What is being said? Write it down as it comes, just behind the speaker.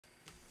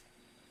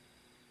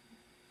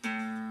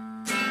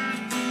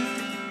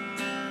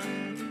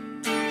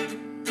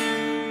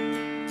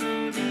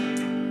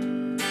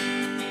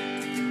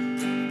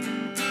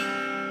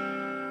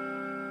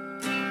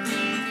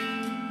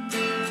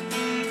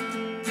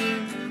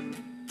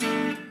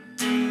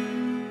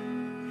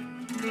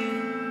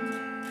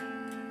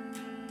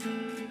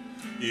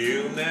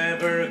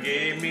never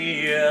give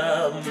me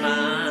your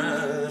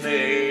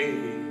money.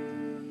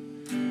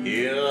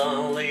 You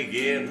only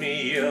give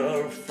me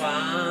your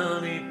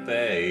funny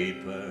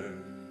paper.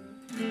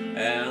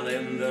 And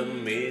in the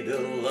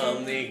middle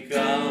of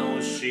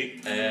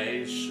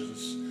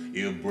negotiations,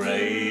 you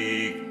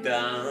break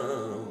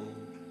down.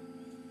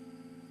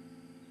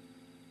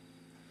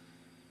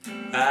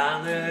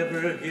 I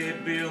never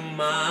give you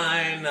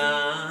my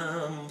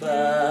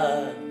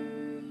number.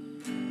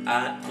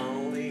 I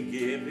only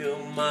give you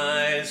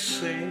my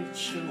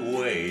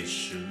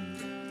situation.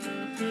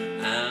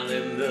 And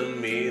in the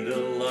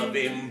middle of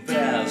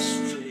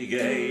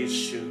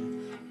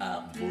investigation,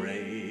 I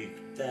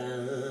break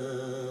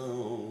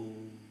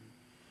down.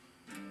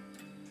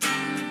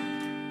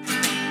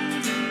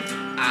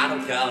 Out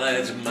of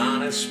college,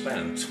 money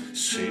spent,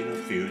 seeing the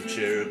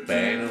future,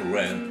 paying the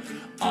rent.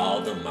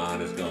 All the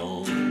money's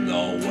gone,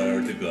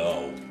 nowhere to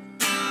go.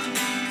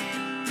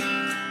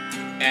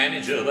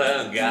 Any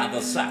job got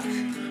the sack,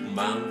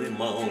 Monday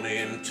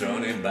morning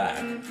turning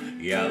back.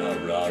 Yeah, the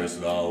road is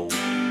low,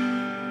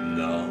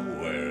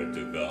 nowhere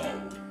to go.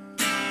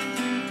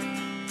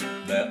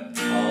 But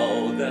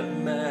oh, that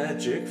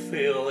magic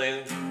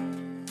feeling,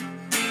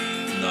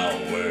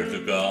 nowhere to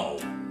go.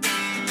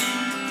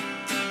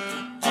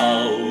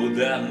 Oh,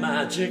 that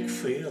magic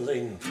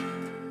feeling,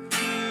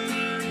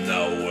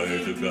 nowhere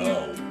to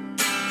go.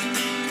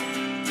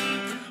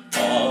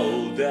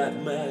 Oh,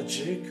 that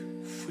magic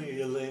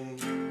feeling,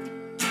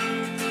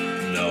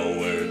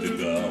 nowhere to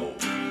go.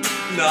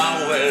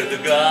 Nowhere to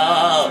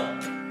go.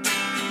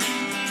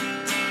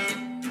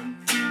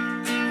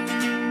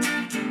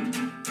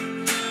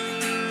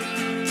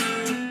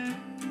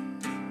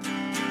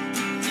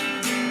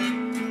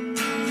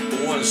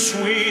 One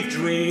sweet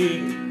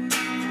dream,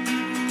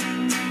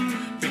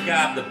 pick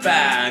up the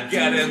bag,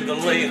 get in the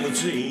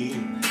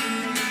limousine.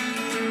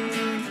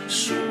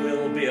 So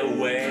we'll be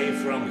away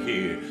from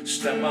here.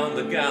 Step on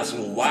the gas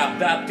and wipe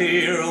that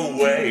tear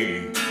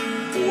away.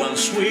 One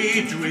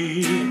sweet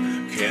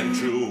dream came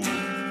true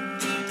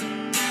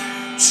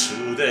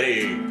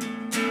today.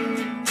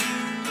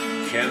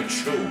 Came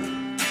true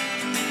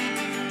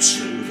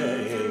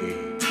today.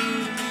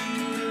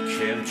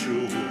 Came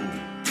true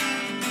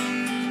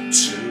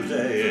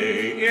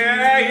today.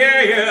 Yeah,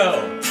 yeah,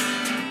 yeah.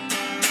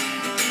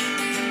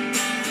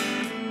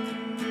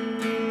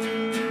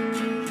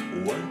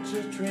 1,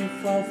 2, 3,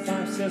 4,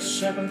 5, 6,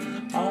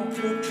 7. All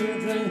the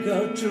children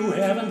go to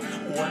heaven.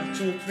 1,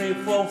 2, 3,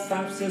 4,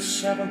 5, 6,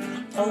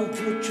 7. All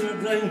the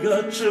children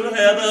go to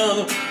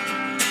heaven.